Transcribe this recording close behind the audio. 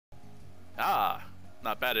Ah,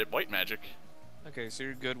 not bad at white magic. Okay, so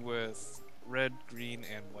you're good with red, green,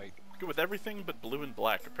 and white. Good with everything but blue and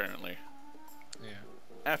black, apparently. Yeah.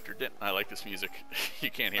 After dinner, I like this music. You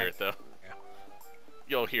can't hear it though. Yeah.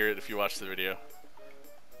 You'll hear it if you watch the video.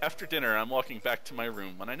 After dinner, I'm walking back to my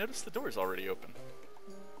room when I notice the door is already open.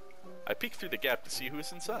 I peek through the gap to see who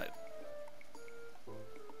is inside.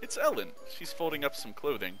 It's Ellen. She's folding up some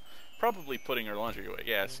clothing, probably putting her laundry away.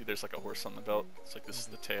 Yeah, see, there's like a horse on the belt. It's like this is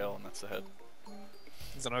the tail and that's the head.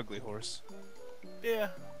 It's an ugly horse. Yeah.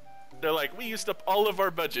 They're like, we used up all of our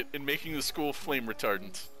budget in making the school flame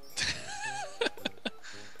retardant.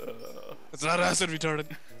 It's not acid retardant.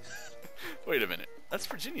 Wait a minute. That's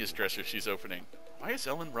Virginia's dresser she's opening. Why is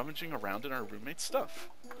Ellen rummaging around in our roommate's stuff?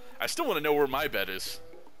 I still want to know where my bed is.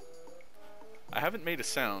 I haven't made a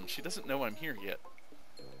sound. She doesn't know I'm here yet.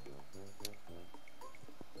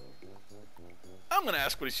 I'm going to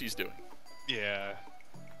ask what she's doing. Yeah.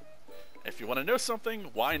 If you want to know something,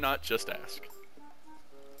 why not just ask?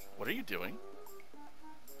 What are you doing?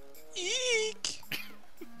 Eek!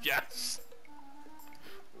 Yes!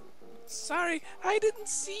 Sorry, I didn't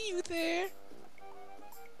see you there.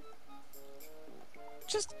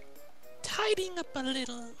 Just tidying up a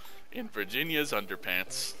little. In Virginia's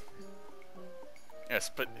underpants.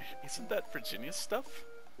 Yes, but isn't that Virginia's stuff?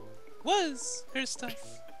 Was her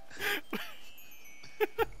stuff.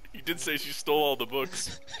 You did say she stole all the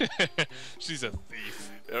books. She's a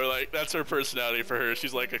thief. Or like, that's her personality for her.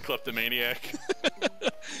 She's like a kleptomaniac.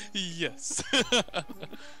 Yes.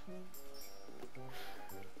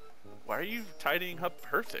 Why are you tidying up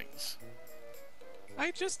her things?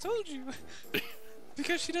 I just told you.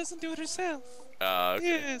 Because she doesn't do it herself. Okay.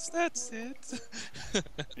 Yes, that's it.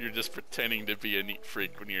 You're just pretending to be a neat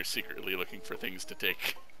freak when you're secretly looking for things to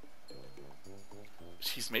take.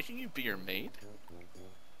 She's making you be her maid?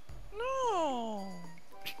 No.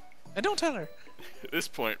 And don't tell her. At this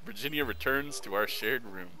point, Virginia returns to our shared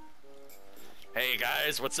room. Hey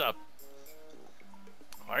guys, what's up?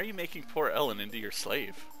 Why are you making poor Ellen into your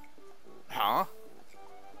slave? Huh?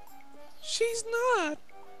 She's not.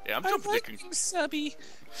 Yeah, I'm I jumping like to being subby.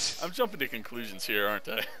 I'm jumping to conclusions here, aren't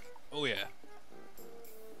I? Oh yeah.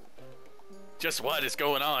 Just what is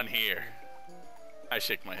going on here? I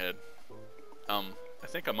shake my head. I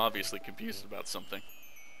think I'm obviously confused about something.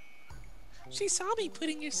 She saw me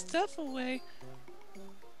putting your stuff away.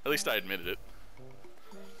 At least I admitted it.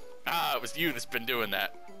 Ah, it was you that's been doing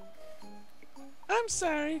that. I'm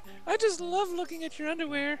sorry. I just love looking at your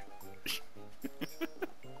underwear.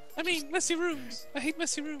 I mean, messy rooms. I hate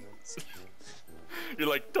messy rooms. You're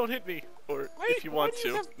like, don't hit me, or Why, if you want why do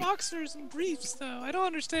you have boxers and briefs, though? I don't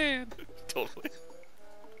understand. Totally.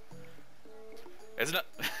 Isn't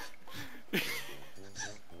it?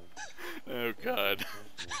 Oh god.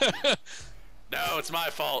 No, it's my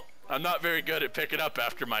fault. I'm not very good at picking up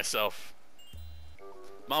after myself.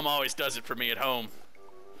 Mom always does it for me at home.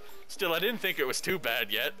 Still, I didn't think it was too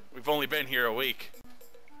bad yet. We've only been here a week.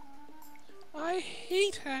 I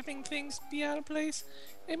hate having things be out of place.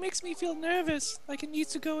 It makes me feel nervous, like it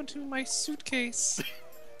needs to go into my suitcase.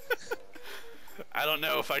 I don't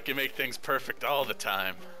know if I can make things perfect all the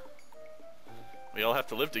time. We all have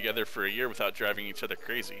to live together for a year without driving each other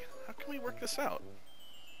crazy. How can we work this out?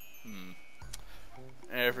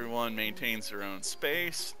 Everyone maintains their own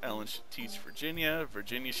space. Ellen should teach Virginia.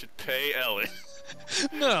 Virginia should pay Ellen.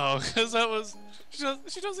 No, because that was...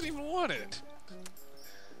 She doesn't even want it.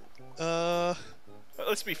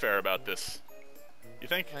 Let's be fair about this. You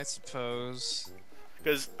think? I suppose.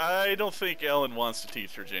 Because I don't think Ellen wants to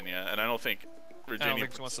teach Virginia, and I don't think Virginia... I don't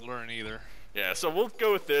think she wants to learn either. Yeah, so we'll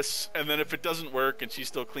go with this, and then if it doesn't work and she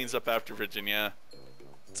still cleans up after Virginia...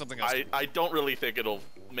 Something else. I don't really think it'll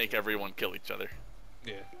make everyone kill each other.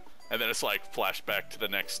 Yeah. And then it's like flashback to the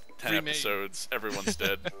next 10 Remade. episodes, everyone's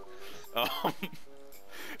dead.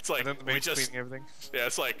 It's like, And then the we maid's just... cleaning everything. Yeah,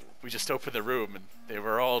 it's like, we just opened the room and they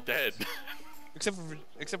were all dead.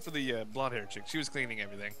 Except for the blonde-haired chick. She was cleaning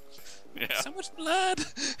everything. Yeah. So much blood!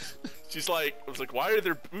 She's like, I was like, why are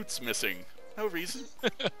their boots missing? No reason.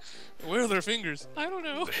 Where are their fingers? I don't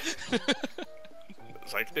know.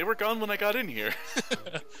 It's like, they were gone when I got in here.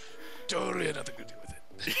 Totally had nothing to do with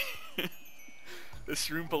it. This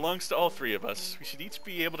room belongs to all three of us. We should each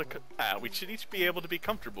be able to be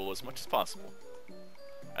comfortable as much as possible.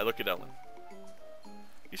 I look at Ellen.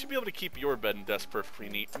 You should be able to keep your bed and desk perfectly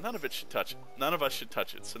neat, and none of us should touch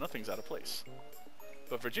it, so nothing's out of place.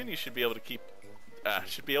 But Virginia should be able to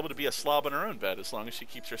be a slob on her own bed as long as she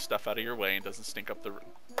keeps her stuff out of your way and doesn't stink up the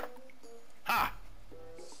room. Ha!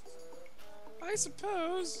 I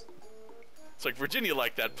suppose. It's like Virginia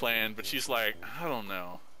liked that plan, but she's like, I don't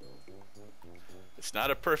know. It's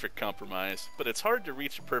not a perfect compromise, but it's hard to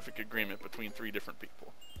reach a perfect agreement between 3 different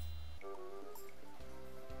people.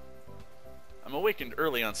 I'm awakened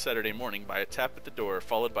early on Saturday morning by a tap at the door,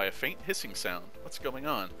 followed by a faint hissing sound. What's going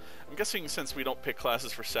on? I'm guessing since we don't pick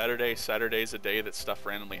classes for Saturday, Saturday's a day that stuff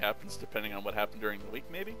randomly happens depending on what happened during the week,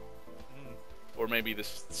 maybe? Or maybe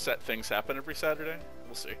this set things happen every Saturday?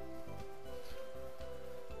 We'll see.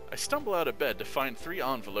 I stumble out of bed to find 3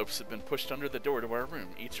 envelopes had been pushed under the door to our room,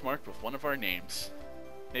 each marked with one of our names.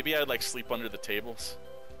 Maybe I'd like sleep under the tables.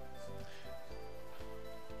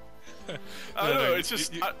 I don't know, it's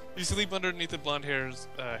just... You sleep underneath the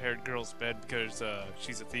blonde-haired girl's bed because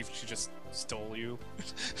she's a thief and she just stole you.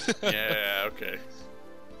 Yeah, okay.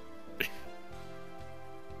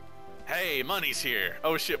 Hey, money's here!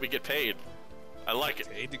 Oh shit, we get paid. I like it.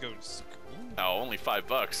 Paid to go to school? Oh, only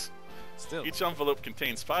 $5. Still. Each envelope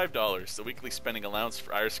contains $5, the weekly spending allowance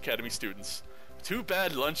for Irish Academy students. Too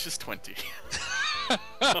bad lunch is 20.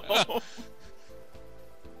 Oh.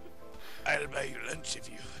 I'll buy you lunch if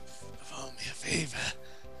you perform me a favor.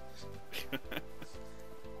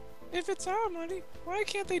 If it's our money, why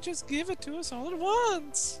can't they just give it to us all at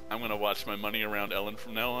once? I'm gonna watch my money around Ellen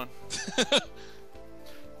from now on.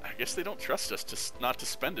 I guess they don't trust us not to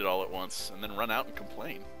spend it all at once and then run out and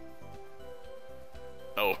complain.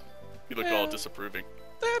 Oh, you look all disapproving.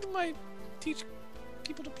 That might teach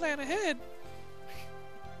people to plan ahead.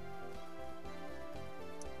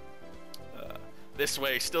 This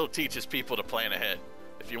way still teaches people to plan ahead.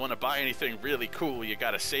 If you want to buy anything really cool, you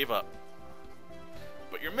gotta save up.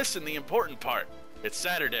 But you're missing the important part. It's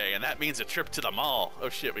Saturday, and that means a trip to the mall. Oh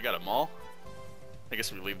shit, we got a mall? I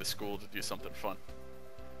guess we leave the school to do something fun.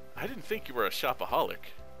 I didn't think you were a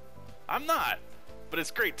shopaholic. I'm not, but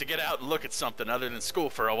it's great to get out and look at something other than school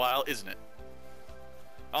for a while, isn't it?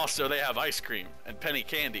 Also, they have ice cream and penny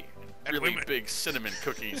candy and really big cinnamon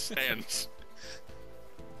cookies and...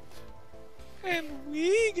 And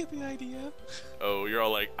we get the idea. Oh, you're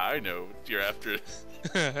all like, I know, you're after...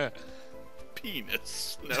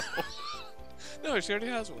 penis. No. No, she already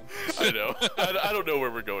has one. I know. I don't know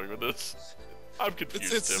where we're going with this. I'm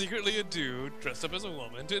confused. It's secretly a dude dressed up as a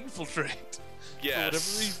woman to infiltrate. Yes. For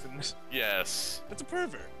whatever reason. Yes. It's a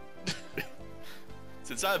pervert.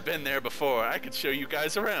 Since I've been there before, I could show you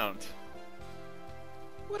guys around.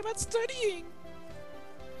 What about studying?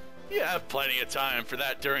 You have plenty of time for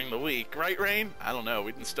that during the week, right, Rain? I don't know.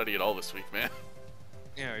 We didn't study at all this week, man.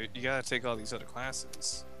 Yeah, you gotta take all these other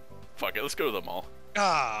classes. Fuck it, let's go to the mall.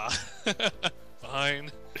 Ah, fine.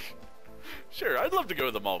 Sure, I'd love to go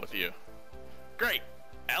to the mall with you. Great.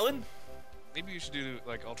 Alan? Maybe you should do,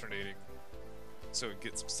 like, alternating, so it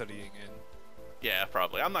gets some studying in. Yeah,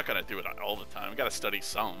 probably. I'm not gonna do it all the time. I gotta study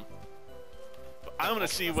some. But I'm gonna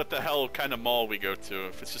see what the hell kind of mall we go to,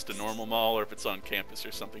 if it's just a normal mall or if it's on campus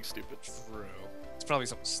or something stupid. True. It's probably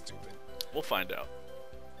something stupid. We'll find out.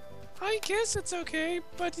 I guess it's okay,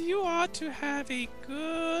 but you ought to have a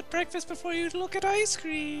good breakfast before you look at ice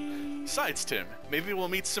cream. Besides, Tim, maybe we'll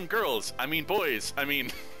meet some girls. I mean, boys. I mean,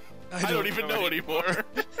 I don't even know anymore.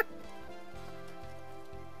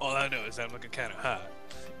 All I know is I'm looking kind of hot.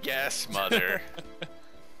 Yes, mother.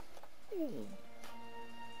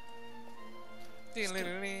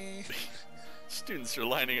 Students are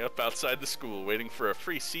lining up outside the school, waiting for a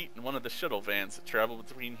free seat in one of the shuttle vans that travel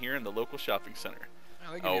between here and the local shopping center.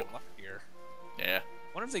 Oh, they give you a lot here. Yeah.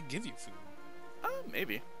 What if they give you food?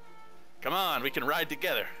 Maybe. Come on, we can ride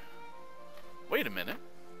together. Wait a minute.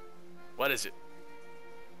 What is it?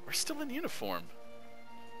 We're still in uniform.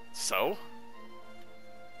 So?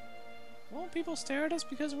 Won't people stare at us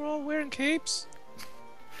because we're all wearing capes?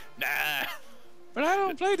 Nah. But I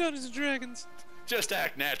don't play Dungeons and Dragons. Just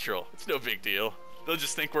act natural. It's no big deal. They'll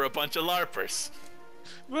just think we're a bunch of LARPers.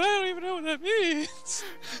 But I don't even know what that means.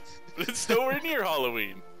 It's nowhere near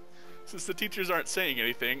Halloween. Since the teachers aren't saying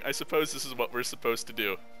anything, I suppose this is what we're supposed to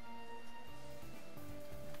do.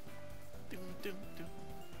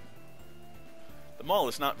 The mall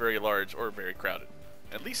is not very large or very crowded,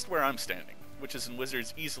 at least where I'm standing, which is in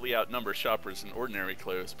Wizards easily outnumber shoppers in ordinary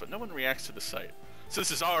clothes, but no one reacts to the sight. So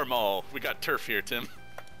this is our mall. We got turf here, Tim.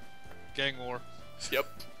 Gang war. Yep.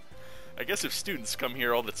 I guess if students come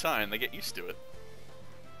here all the time, they get used to it.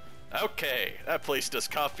 Okay, that place does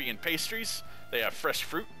coffee and pastries. They have fresh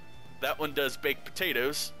fruit. That one does baked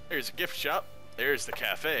potatoes. There's a gift shop. There's the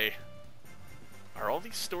cafe. Are all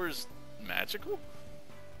these stores magical?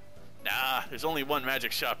 Nah, there's only one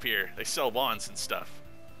magic shop here. They sell wands and stuff.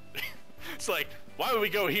 It's like, why would we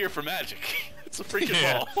go here for magic? It's a freaking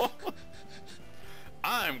mall.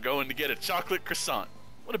 I'm going to get a chocolate croissant.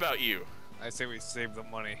 What about you? I say we save the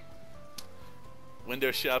money.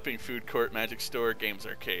 Window shopping, food court, magic store, games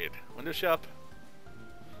arcade. Window shop?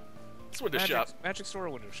 It's window shop. Magic store or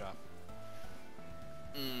window shop?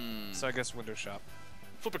 So I guess window shop.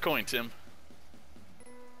 Flip a coin, Tim.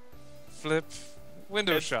 Flip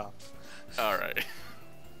window shop. Alright.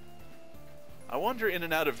 I wander in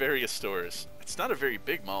and out of various stores. It's not a very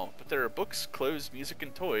big mall, but there are books, clothes, music,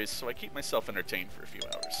 and toys, so I keep myself entertained for a few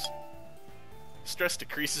hours. Stress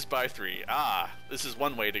decreases by 3. Ah, this is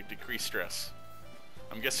one way to decrease stress.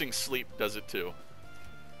 I'm guessing sleep does it too.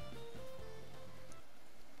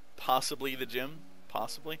 Possibly the gym.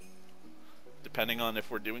 Possibly. Depending on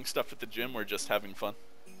if we're doing stuff at the gym or just having fun.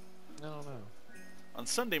 I don't know. On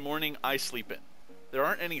Sunday morning, I sleep in. There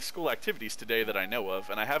aren't any school activities today that I know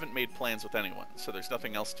of, and I haven't made plans with anyone, so there's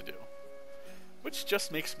nothing else to do. Which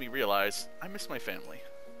just makes me realize I miss my family.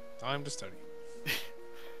 Time to study.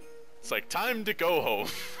 It's like, time to go home.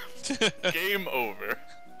 Game over.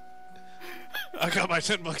 I got my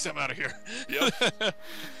 $10, I'm out of here. Yep.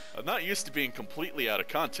 I'm not used to being completely out of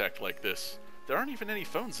contact like this. There aren't even any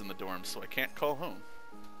phones in the dorm, so I can't call home.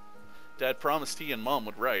 Dad promised he and Mom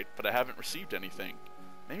would write, but I haven't received anything.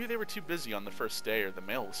 Maybe they were too busy on the first day or the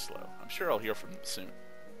mail was slow. I'm sure I'll hear from them soon.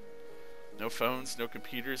 No phones, no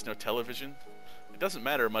computers, no television. It doesn't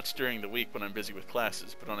matter much during the week when I'm busy with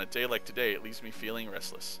classes, but on a day like today it leaves me feeling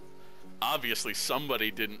restless. Obviously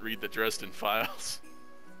somebody didn't read the Dresden Files.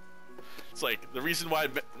 It's like, the reason why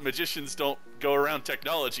magicians don't go around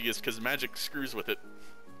technology is because magic screws with it.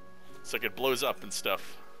 It's like it blows up and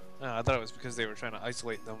stuff. Oh, I thought it was because they were trying to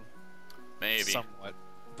isolate them. Maybe. Somewhat.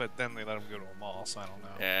 But then they let them go to a mall, so I don't know.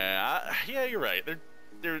 Yeah, yeah, you're right.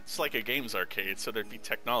 It's like a games arcade, so there'd be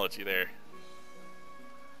technology there.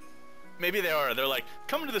 Maybe they are. They're like,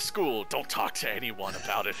 come to the school, don't talk to anyone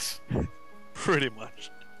about it. Pretty much.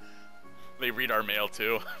 They read our mail,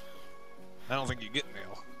 too. I don't think you get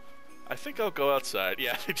mail. I think I'll go outside.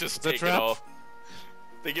 Yeah, they just take it trap? all.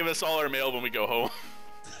 They give us all our mail when we go home.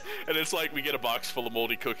 And it's like we get a box full of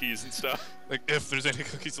moldy cookies and stuff. Like, if there's any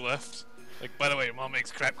cookies left. Like, by the way, Mom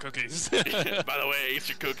makes crap cookies. By the way, I ate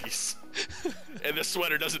your cookies. And this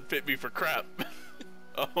sweater doesn't fit me for crap.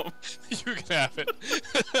 You can have it.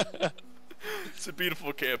 It's a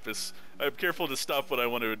beautiful campus. I'm careful to stop when I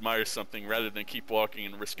want to admire something rather than keep walking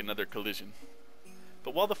and risk another collision.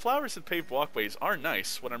 But while the flowers and paved walkways are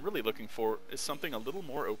nice, what I'm really looking for is something a little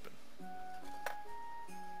more open.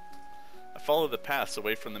 I follow the paths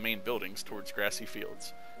away from the main buildings towards grassy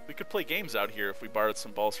fields. We could play games out here if we borrowed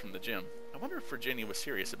some balls from the gym. I wonder if Virginia was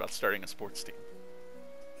serious about starting a sports team.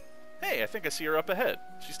 Hey, I think I see her up ahead.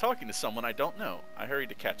 She's talking to someone I don't know. I hurry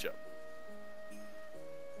to catch up.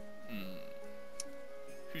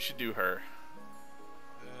 Who should do her?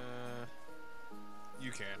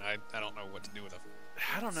 You can. I don't know what to do with a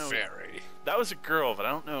I don't know. fairy. That was a girl, but I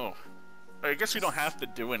don't know. I guess we don't have to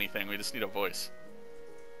do anything. We just need a voice.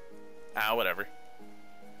 Ah, whatever.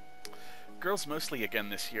 Girls mostly again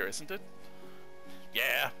this year, isn't it?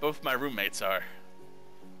 Yeah, both my roommates are.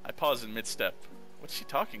 I pause in mid-step. What's she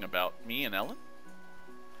talking about? Me and Ellen?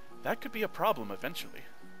 That could be a problem eventually.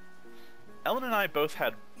 Ellen and I both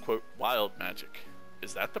had, quote, wild magic.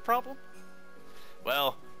 Is that the problem?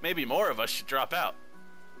 Well, maybe more of us should drop out.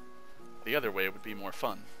 The other way would be more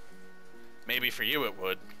fun. Maybe for you it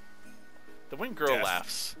would. The Wind Girl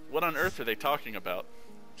laughs. What on earth are they talking about?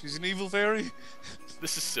 She's an evil fairy?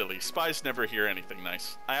 This is silly. Spies never hear anything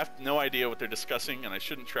nice. I have no idea what they're discussing, and I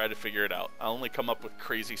shouldn't try to figure it out. I'll only come up with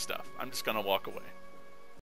crazy stuff. I'm just gonna walk away.